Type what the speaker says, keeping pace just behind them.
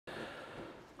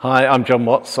Hi, I'm John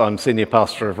Watts. I'm Senior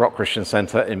Pastor of Rock Christian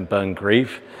Centre in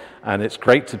Burngreave, and it's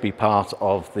great to be part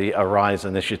of the Arise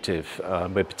initiative.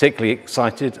 We're particularly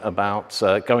excited about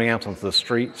going out onto the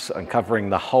streets and covering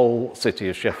the whole city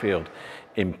of Sheffield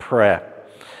in prayer.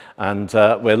 And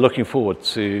we're looking forward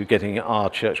to getting our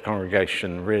church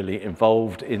congregation really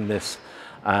involved in this.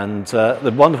 And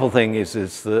the wonderful thing is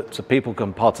that people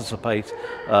can participate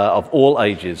of all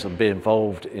ages and be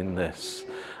involved in this.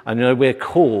 And you know, we're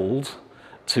called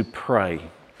to pray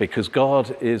because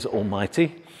God is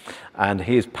almighty and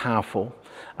he is powerful,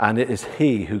 and it is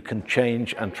he who can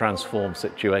change and transform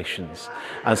situations.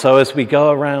 And so as we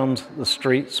go around the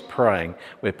streets praying,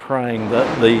 we're praying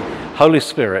that the Holy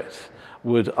Spirit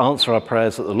would answer our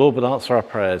prayers, that the Lord would answer our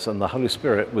prayers, and the Holy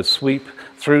Spirit would sweep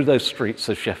through those streets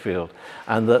of Sheffield,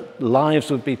 and that lives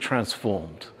would be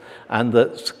transformed, and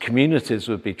that communities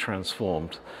would be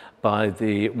transformed by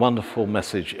the wonderful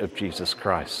message of Jesus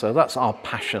Christ. So that's our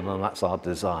passion and that's our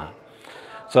desire.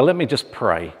 So let me just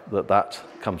pray that that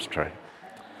comes true.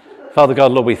 Father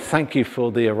God, Lord, we thank you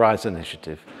for the Arise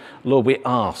initiative. Lord, we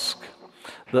ask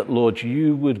that, Lord,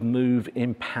 you would move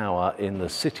in power in the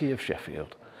city of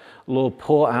Sheffield. Lord,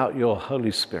 pour out your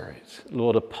Holy Spirit,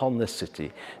 Lord, upon this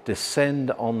city. Descend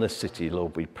on this city,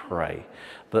 Lord, we pray.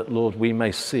 That, Lord, we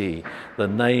may see the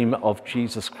name of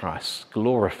Jesus Christ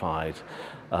glorified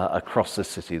across the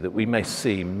city, that we may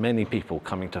see many people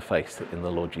coming to faith in the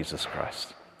Lord Jesus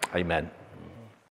Christ. Amen.